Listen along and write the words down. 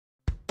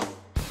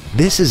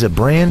This is a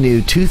brand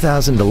new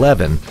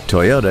 2011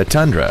 Toyota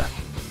Tundra.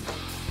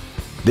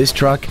 This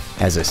truck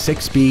has a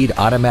 6-speed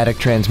automatic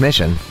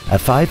transmission, a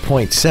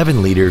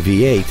 5.7-liter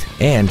V8,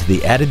 and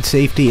the added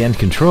safety and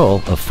control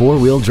of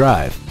 4-wheel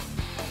drive.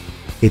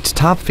 Its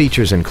top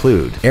features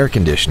include air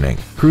conditioning,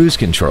 cruise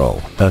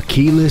control, a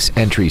keyless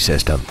entry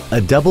system,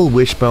 a double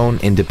wishbone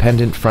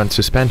independent front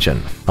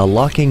suspension, a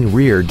locking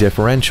rear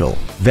differential,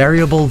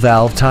 variable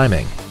valve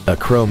timing, a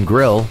chrome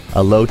grille,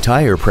 a low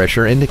tire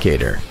pressure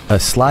indicator, a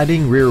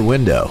sliding rear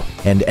window,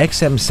 and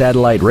XM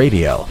satellite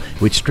radio,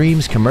 which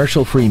streams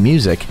commercial-free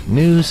music,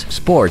 news,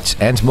 sports,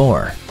 and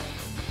more.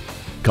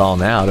 Call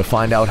now to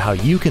find out how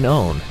you can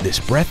own this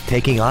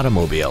breathtaking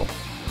automobile.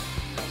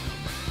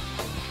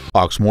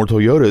 Oxmoor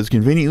Toyota is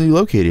conveniently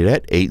located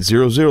at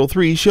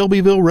 8003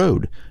 Shelbyville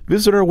Road.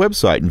 Visit our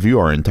website and view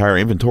our entire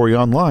inventory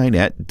online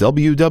at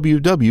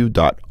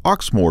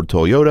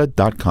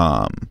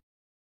www.oxmoortoyota.com.